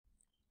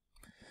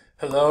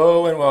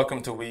Hello and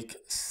welcome to week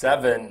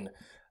 7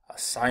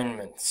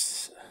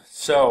 assignments.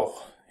 So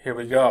here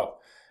we go.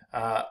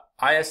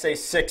 ISA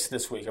 6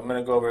 this week. I'm going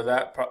to go over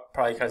that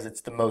probably because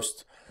it's the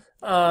most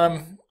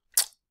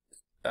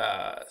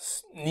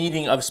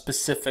needing of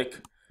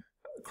specific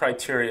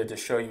criteria to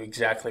show you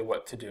exactly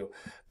what to do.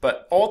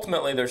 But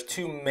ultimately there's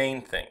two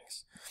main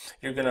things.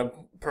 You're going to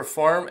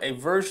perform a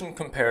version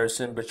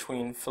comparison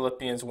between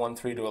Philippians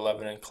 1:3 to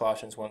 11 and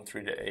Colossians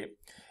 1:3 to 8.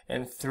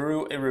 And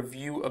through a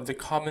review of the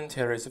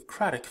commentaries of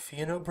Craddock,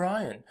 Fee, and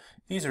O'Brien.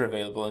 These are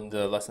available in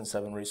the Lesson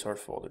 7 resource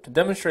folder. To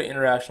demonstrate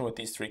interaction with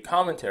these three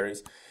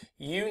commentaries,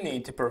 you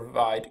need to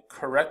provide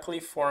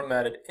correctly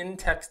formatted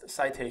in-text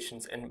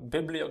citations and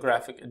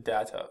bibliographic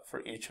data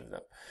for each of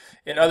them.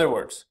 In other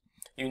words,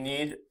 you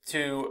need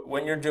to,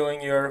 when you're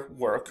doing your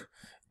work,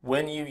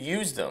 when you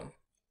use them,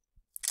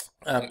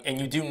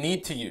 and you do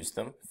need to use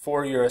them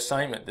for your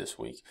assignment this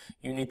week,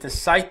 you need to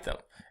cite them.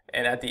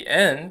 And at the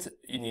end,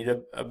 you need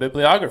a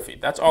bibliography.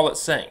 That's all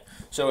it's saying.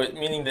 So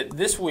meaning that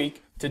this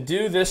week, to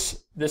do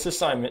this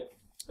assignment,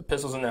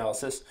 epistles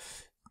analysis,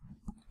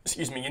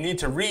 you need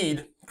to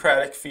read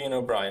Craddock, Fee, and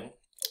O'Brien.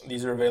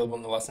 These are available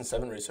in the Lesson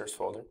 7 resource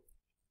folder.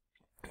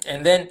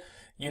 And then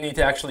you need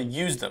to actually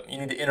use them. You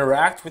need to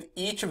interact with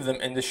each of them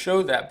and to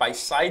show that by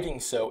citing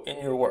so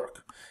in your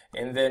work.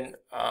 And then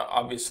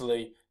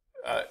obviously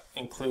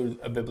include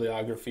a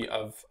bibliography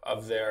of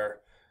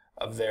their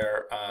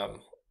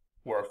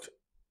work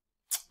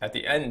at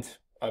the end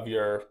of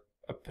your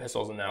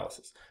epistles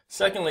analysis.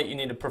 Secondly, you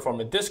need to perform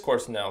a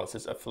discourse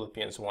analysis of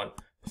Philippians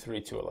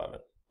 1:3 to 11.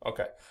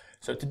 Okay,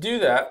 so to do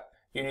that,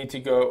 you need to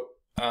go,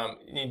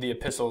 you need the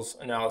epistles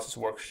analysis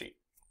worksheet.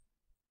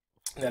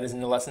 That is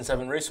in the Lesson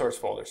 7 resource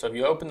folder. So if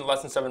you open the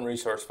Lesson 7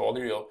 resource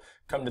folder, you'll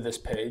come to this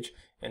page,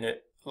 and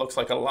it looks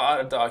like a lot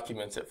of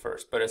documents at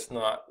first, but it's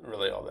not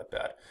really all that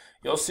bad.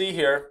 You'll see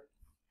here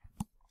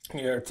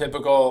your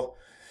typical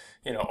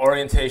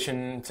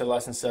orientation to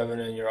Lesson 7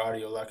 and your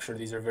audio lecture.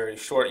 These are very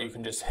short. You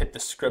can just hit the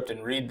script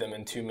and read them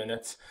in 2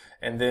 minutes.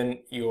 And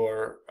then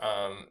your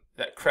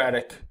that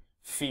Craddock,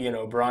 Fee, and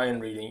O'Brien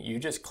reading, you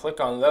just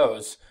click on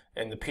those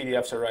and the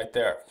PDFs are right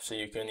there. So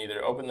you can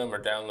either open them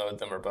or download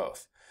them or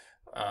both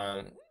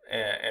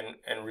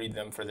and read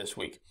them for this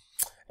week.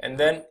 And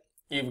then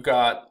you've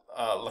got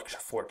Lecture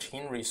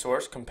 14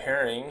 resource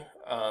comparing,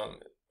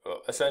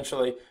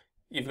 essentially,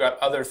 you've got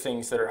other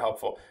things that are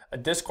helpful. A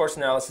discourse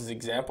analysis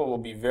example will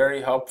be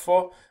very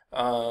helpful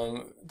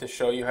to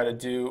show you how to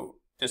do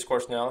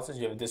discourse analysis.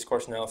 You have a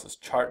discourse analysis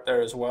chart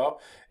there as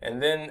well.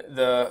 And then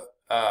the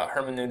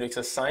Heremeneutics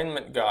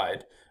assignment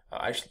guide.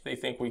 I actually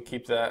think we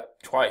keep that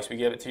twice. We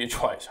gave it to you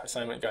twice.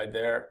 Assignment guide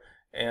there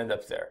and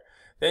up there.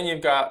 Then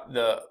you've got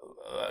the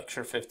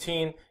Lecture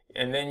 15.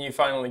 And then you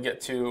finally get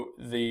to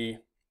the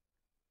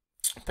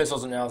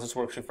Epistles Analysis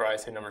Worksheet for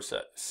ISA number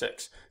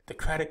 6. The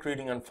Craddock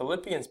Reading on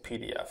Philippians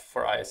PDF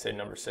for ISA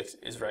number 6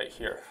 is right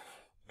here.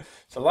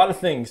 So a lot of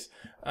things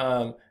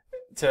to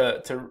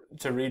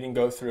read and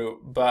go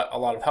through, but a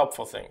lot of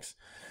helpful things.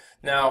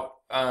 Now,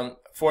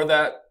 for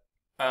that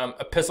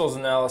Epistles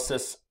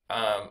Analysis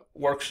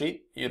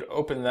worksheet, you'd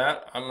open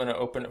that. I'm going to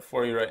open it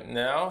for you right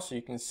now so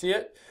you can see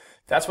it.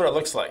 That's what it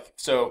looks like.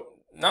 So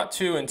not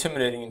too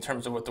intimidating in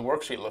terms of what the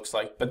worksheet looks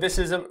like, but this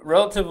is a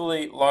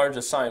relatively large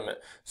assignment,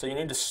 so you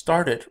need to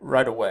start it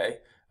right away.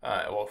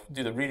 Well,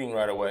 do the reading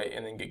right away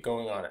and then get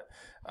going on it.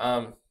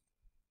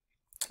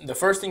 The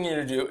first thing you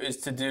need to do is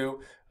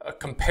to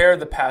compare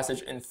the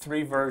passage in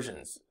 3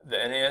 versions, the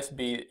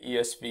NASB,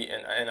 ESV,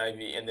 and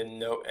NIV, and then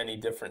note any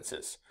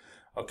differences.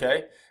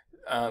 Okay,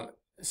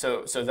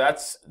 so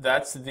that's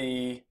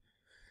the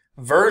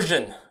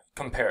version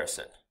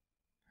comparison.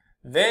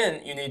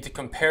 Then you need to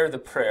compare the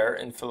prayer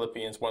in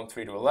Philippians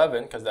 1:3 to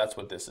 11, because that's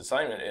what this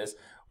assignment is,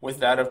 with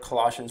that of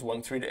Colossians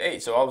 1:3 to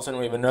 8. So all of a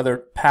sudden we have another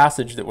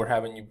passage that we're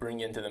having you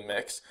bring into the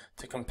mix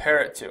to compare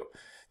it to.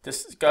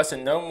 Discuss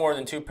in no more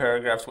than 2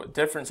 paragraphs what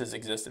differences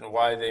exist and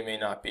why they may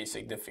not be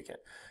significant.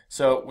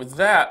 So with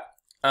that,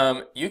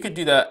 you could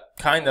do that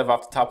kind of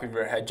off the top of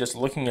your head, just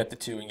looking at the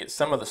 2 and get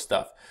some of the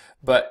stuff.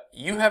 But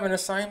you have an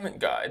assignment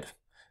guide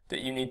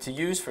that you need to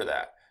use for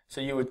that.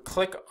 So you would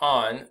click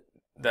on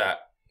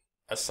that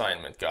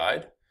assignment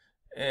guide,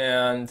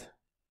 and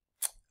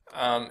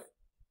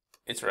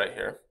it's right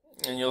here,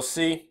 and you'll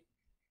see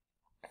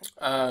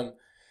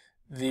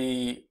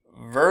the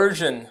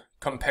version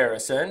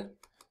comparison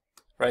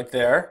right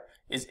there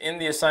is in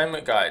the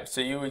assignment guide.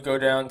 So you would go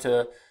down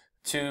to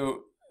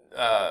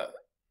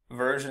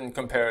version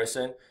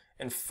comparison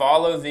and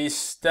follow these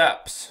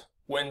steps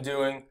when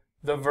doing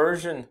the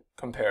version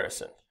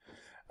comparison.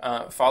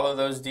 Follow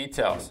those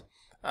details.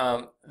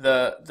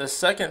 The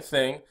second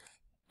thing,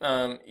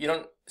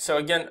 so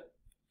again,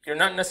 you're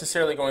not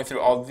necessarily going through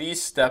all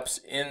these steps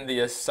in the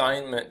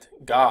assignment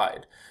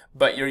guide,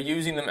 but you're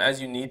using them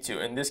as you need to.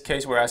 In this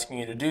case, we're asking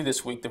you to do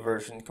this week the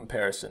version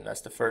comparison.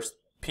 That's the first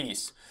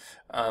piece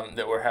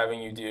that we're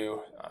having you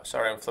do.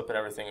 Sorry, I'm flipping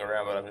everything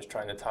around, but I'm just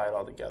trying to tie it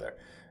all together.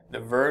 The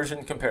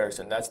version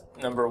comparison, that's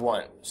number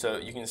 1. So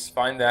you can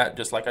find that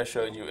just like I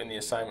showed you in the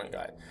assignment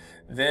guide.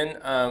 Then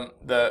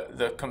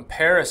the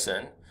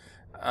comparison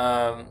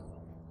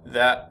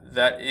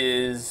That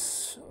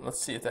is, let's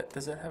see if that,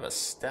 does that have a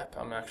step?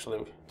 I'm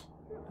actually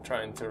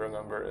trying to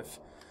remember if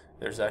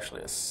there's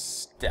actually a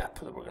step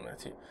that we're going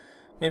to do.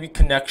 Maybe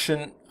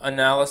connection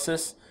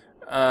analysis,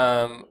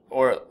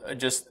 or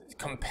just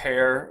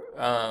compare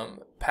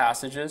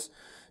passages.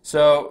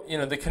 So,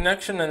 the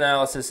connection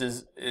analysis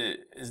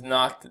is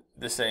not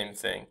the same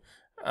thing.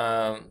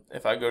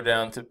 If I go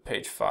down to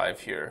page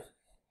 5 here,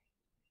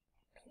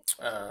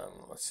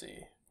 let's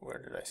see, where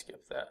did I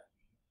skip that?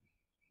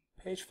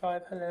 Page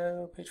 5,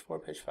 hello, page 4,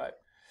 page 5.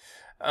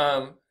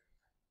 Oh,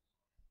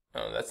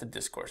 that's a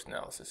discourse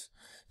analysis.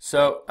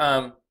 So,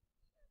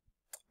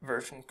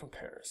 version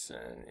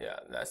comparison, yeah,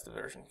 that's the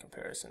version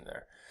comparison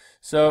there.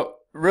 So,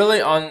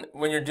 really,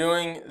 when you're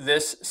doing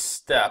this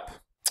step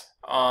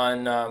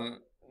on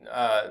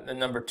the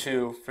number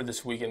 2 for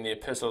this week in the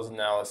epistles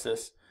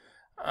analysis,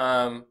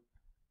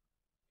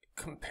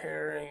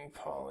 comparing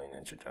Pauline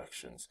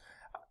introductions,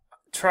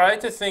 try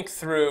to think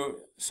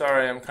through.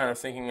 Sorry, I'm kind of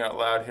thinking out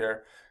loud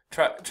here.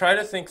 Try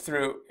to think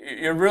through.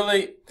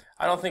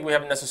 I don't think we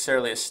have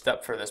necessarily a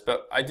step for this,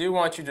 but I do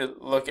want you to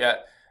look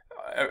at,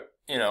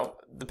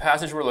 the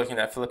passage we're looking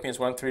at, Philippians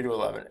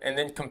 1:3-11, and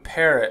then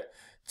compare it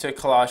to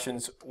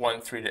Colossians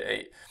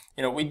 1:3-8.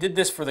 We did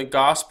this for the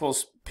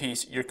Gospels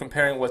piece. You're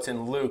comparing what's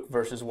in Luke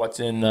versus what's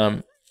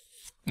in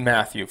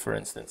Matthew, for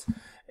instance.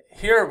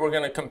 Here we're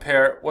going to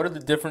compare what are the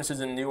differences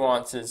and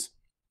nuances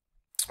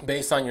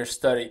based on your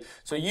study.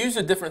 So use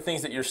the different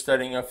things that you're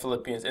studying of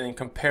Philippians and then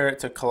compare it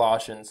to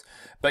Colossians.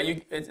 But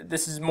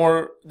this is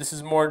more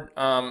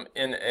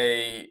in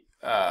a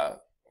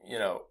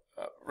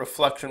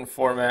reflection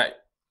format.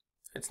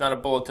 It's not a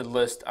bulleted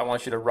list. I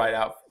want you to write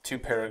out 2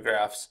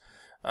 paragraphs,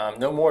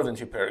 no more than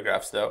 2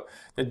 paragraphs though.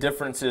 The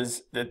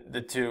differences that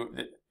the two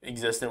that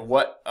exist and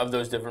what of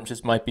those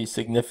differences might be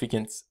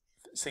significant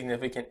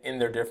in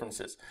their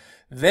differences.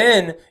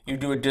 Then you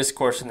do a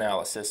discourse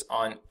analysis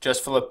on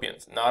just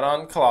Philippians, not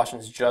on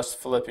Colossians, just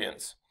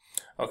Philippians.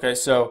 Okay,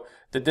 so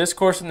the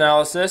discourse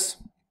analysis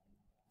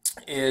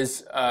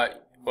is,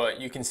 well,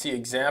 you can see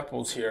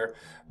examples here,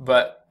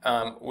 but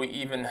we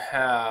even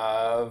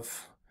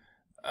have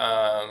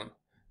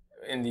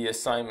in the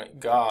assignment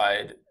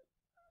guide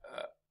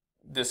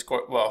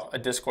a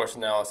discourse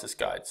analysis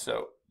guide.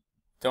 So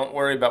don't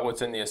worry about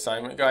what's in the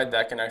assignment guide.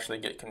 That can actually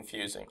get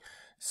confusing.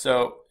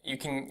 So you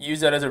can use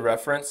that as a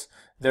reference.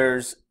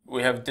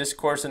 We have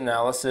discourse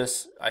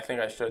analysis. I think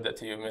I showed that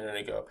to you a minute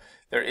ago.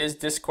 There is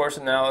discourse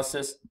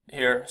analysis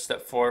here,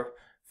 step 4,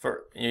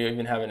 you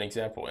even have an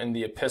example in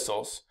the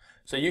epistles.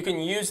 So you can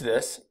use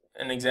this,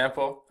 an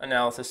example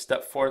analysis,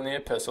 step 4 in the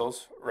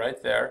epistles,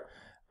 right there.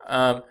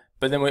 But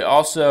then we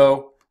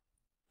also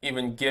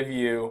even give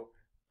you,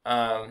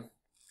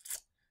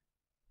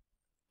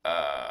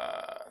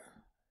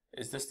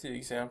 is this the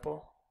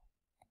example?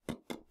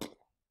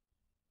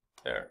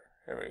 Here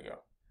we go.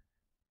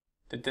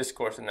 The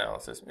discourse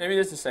analysis. Maybe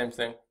it's the same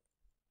thing.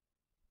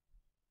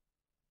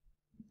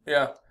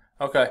 Yeah,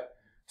 okay.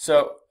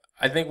 So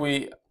I think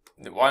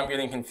why I'm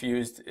getting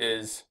confused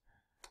is,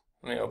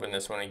 let me open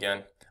this one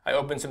again. I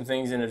opened some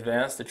things in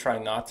advance to try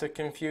not to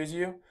confuse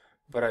you,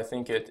 but I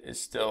think it is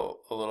still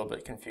a little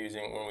bit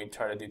confusing when we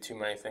try to do too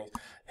many things.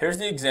 Here's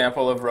the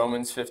example of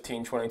Romans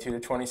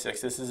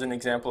 15:22-26. This is an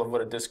example of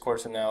what a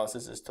discourse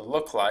analysis is to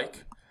look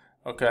like.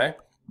 Okay?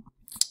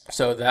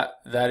 So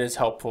that is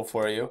helpful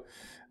for you.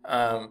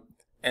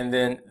 And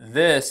then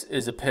this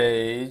is a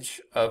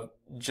page of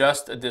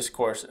just a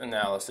discourse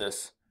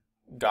analysis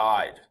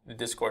guide, the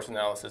discourse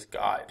analysis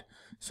guide.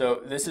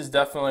 So this is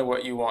definitely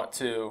what you want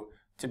to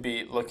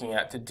be looking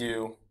at to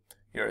do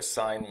your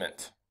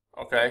assignment.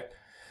 Okay?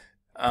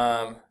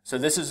 So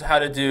this is how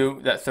to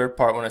do that third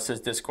part when it says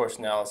discourse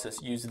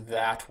analysis. Use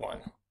that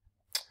one.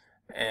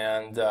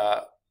 And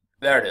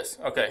there it is.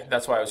 Okay,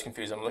 that's why I was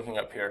confused. I'm looking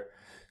up here.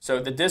 So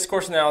the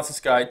discourse analysis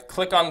guide,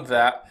 click on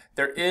that.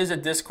 There is a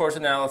discourse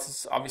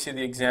analysis, obviously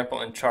the example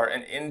and chart,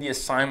 and in the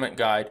assignment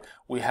guide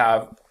we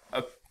have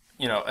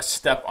a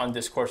step on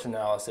discourse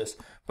analysis.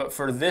 But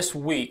for this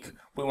week,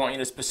 we want you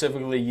to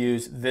specifically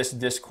use this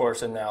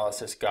discourse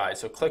analysis guide.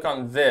 So click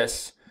on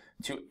this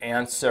to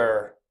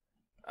answer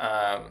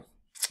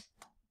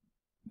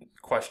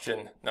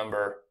question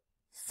number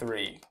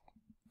 3.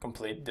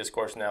 Complete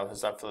discourse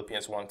analysis on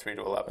Philippians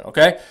 1:3-11.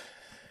 Okay.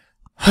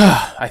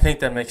 I think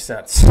that makes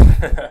sense.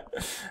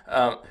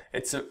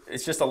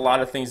 It's just a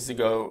lot of things to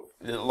go.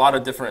 There's a lot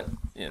of different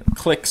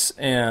clicks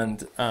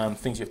and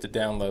things you have to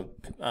download.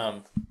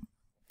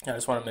 I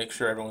just want to make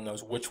sure everyone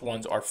knows which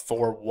ones are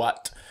for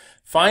what.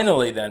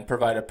 Finally, then,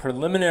 provide a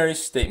preliminary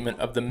statement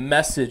of the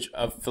message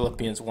of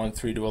Philippians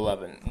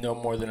 1:3-11. No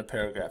more than a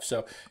paragraph.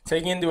 So,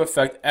 taking into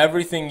effect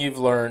everything you've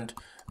learned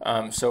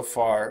so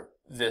far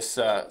this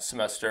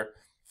semester,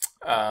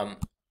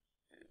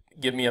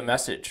 give me a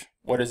message.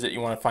 What is it you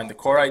want to find the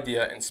core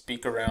idea and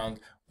speak around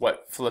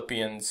what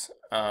Philippians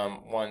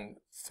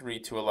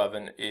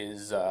 1:3-11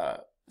 is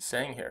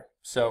saying here.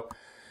 So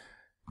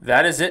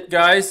that is it,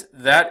 guys.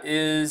 That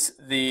is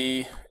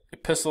the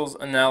epistles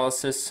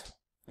analysis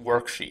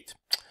worksheet.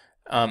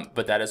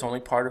 But that is only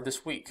part of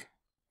this week.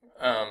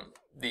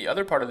 the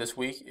other part of this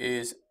week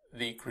is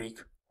the Greek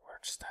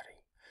word study.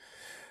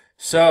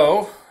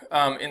 So,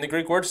 in the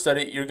Greek word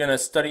study, you're going to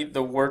study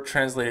the word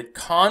translated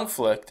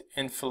conflict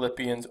in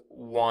Philippians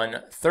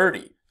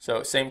 1:30.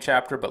 So, same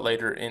chapter, but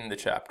later in the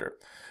chapter.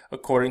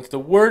 According to the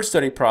word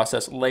study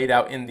process laid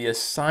out in the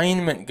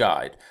assignment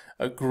guide,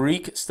 a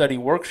Greek study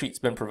worksheet's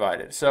been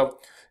provided. So,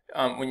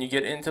 when you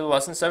get into the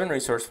Lesson 7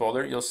 resource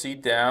folder, you'll see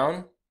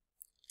down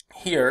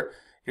here,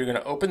 you're going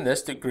to open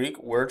this, the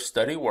Greek word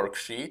study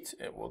worksheet.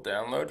 It will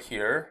download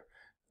here.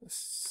 Let's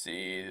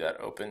see, that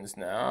opens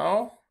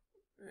now.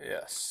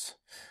 Yes.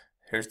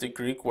 Here's the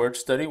Greek word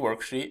study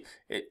worksheet.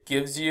 It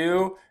gives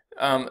you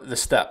the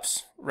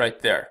steps right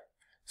there.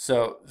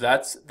 So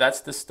that's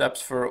the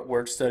steps for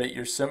word study.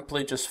 You're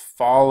simply just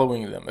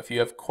following them. If you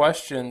have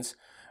questions,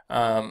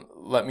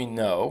 let me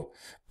know.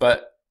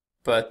 But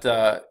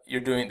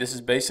you're doing, this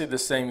is basically the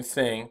same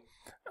thing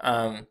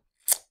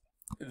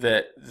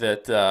that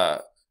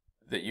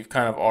you've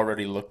kind of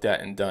already looked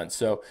at and done.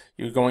 So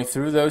you're going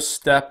through those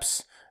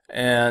steps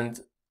and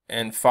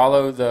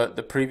follow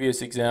the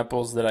previous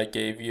examples that I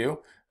gave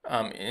you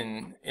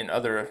in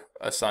other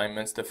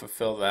assignments to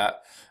fulfill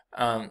that.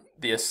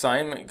 The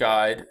assignment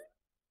guide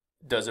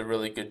does a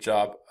really good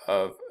job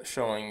of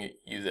showing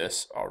you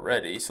this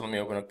already. So let me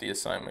open up the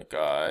assignment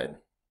guide.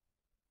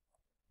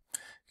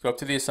 Go up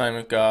to the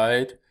assignment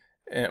guide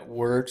and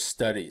word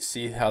study.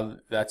 See how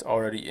that's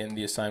already in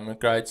the assignment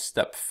guide,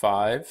 step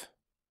 5.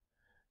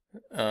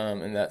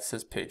 And that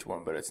says page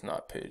 1, but it's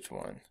not page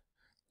 1.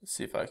 Let's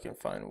see if I can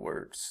find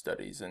word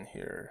studies in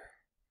here.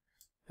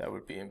 That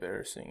would be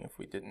embarrassing if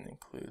we didn't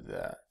include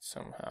that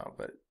somehow,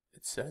 but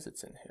it says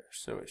it's in here,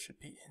 so it should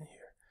be in here.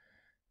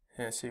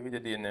 And see, we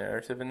did the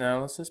narrative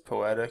analysis,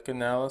 poetic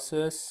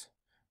analysis,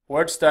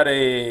 word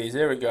studies.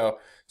 There we go.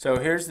 So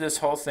here's this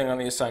whole thing on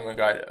the assignment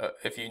guide.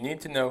 If you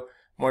need to know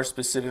more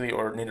specifically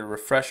or need a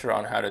refresher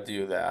on how to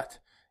do that,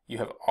 you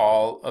have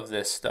all of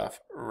this stuff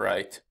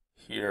right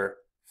here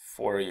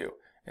for you.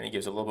 And it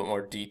gives a little bit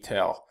more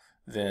detail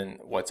than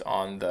what's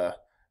on the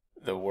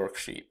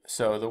worksheet.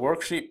 So the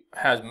worksheet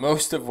has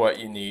most of what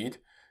you need,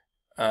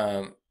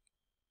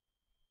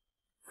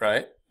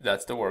 right?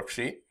 That's the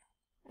worksheet,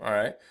 all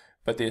right?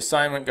 But the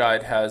assignment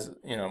guide has,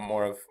 you know,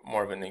 more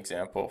of an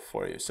example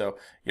for you. So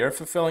you're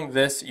fulfilling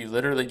this. You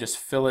literally just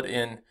fill it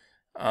in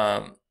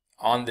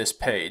on this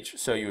page.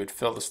 So you would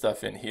fill the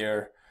stuff in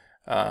here,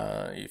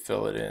 you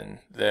fill it in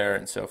there,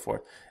 and so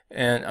forth.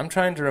 And I'm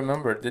trying to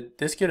remember, did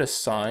this get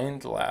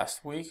assigned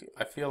last week?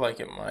 I feel like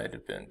it might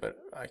have been, but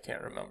I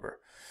can't remember.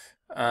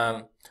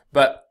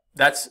 But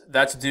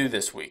that's due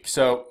this week.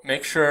 So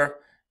make sure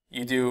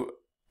you do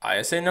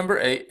ISA number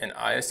 8 and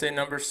ISA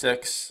number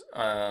 6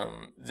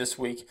 this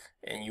week,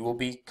 and you will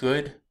be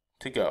good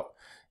to go.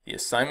 The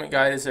assignment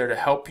guide is there to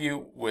help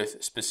you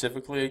with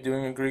specifically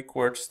doing a Greek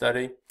word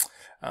study,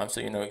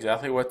 so you know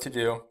exactly what to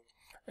do.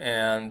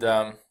 And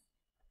if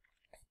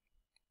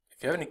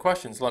you have any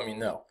questions, let me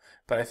know.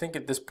 But I think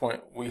at this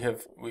point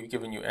we've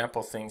given you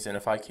ample things, and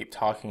if I keep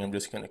talking, I'm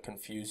just going to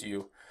confuse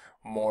you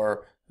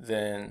more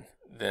than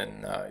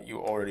you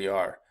already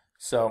are.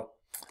 So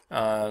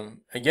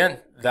again,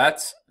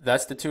 that's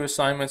the 2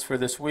 assignments for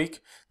this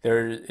week.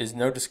 There is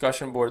no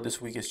discussion board this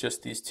week. It's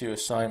just these 2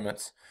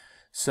 assignments.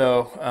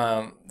 So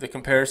the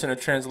comparison of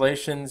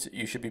translations,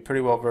 you should be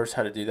pretty well versed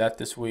how to do that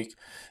this week.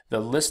 The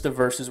list of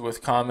verses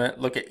with comment,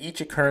 look at each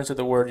occurrence of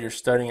the word you're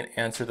studying and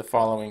answer the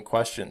following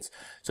questions.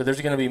 So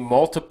there's going to be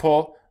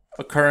multiple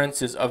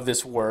occurrences of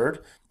this word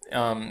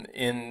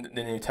in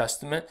the New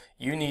Testament.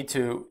 You need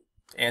to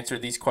answer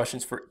these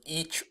questions for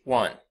each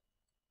one.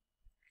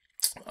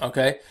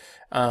 Okay,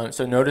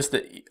 so notice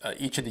that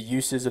each of the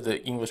uses of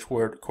the English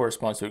word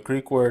corresponds to a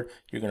Greek word.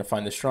 You're going to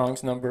find the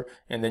Strong's number,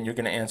 and then you're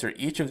going to answer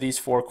each of these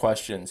 4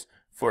 questions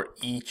for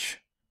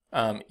each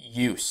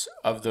use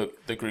of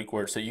the Greek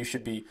word. So you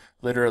should be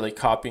literally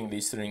copying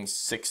these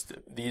things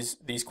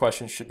these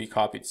questions should be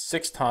copied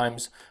 6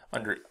 times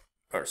under,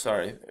 or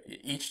sorry,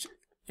 each,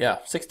 yeah,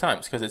 6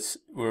 times, because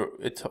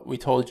we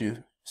told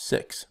you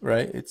 6,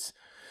 right? It's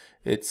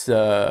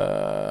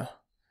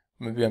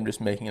maybe I'm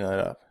just making that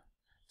up.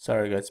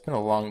 Sorry guys, it's been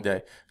a long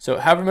day. So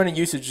however many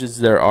usages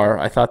there are,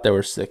 I thought there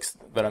were 6,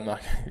 but I'm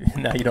not,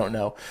 now you don't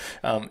know.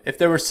 If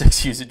there were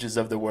 6 usages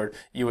of the word,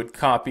 you would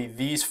copy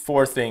these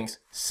 4 things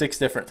 6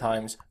 different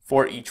times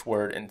for each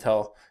word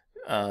until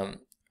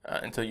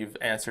you've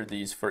answered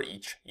these for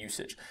each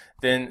usage.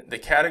 Then the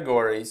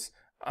categories,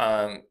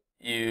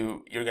 you're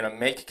going to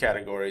make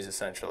categories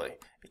essentially.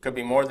 It could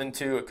be more than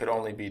 2, it could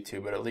only be 2,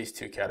 but at least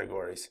 2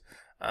 categories.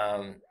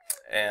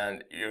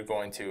 And you're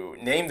going to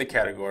name the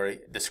category,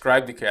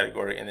 describe the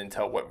category, and then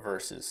tell what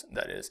verses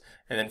that is.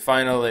 And then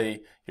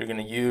finally, you're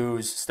going to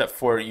use, step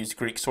 4, use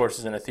Greek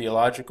sources in a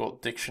theological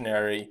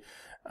dictionary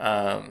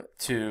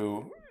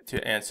to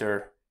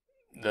answer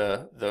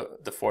the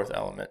 4th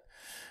element,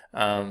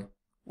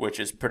 which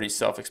is pretty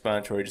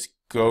self-explanatory. Just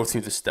go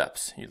through the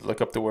steps. You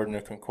look up the word in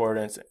a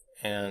concordance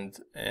and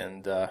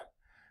answer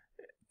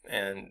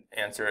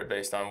it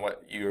based on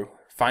what you're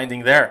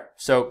finding there.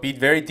 So be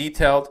very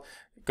detailed.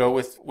 Go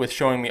with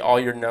showing me all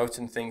your notes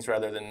and things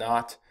rather than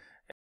not.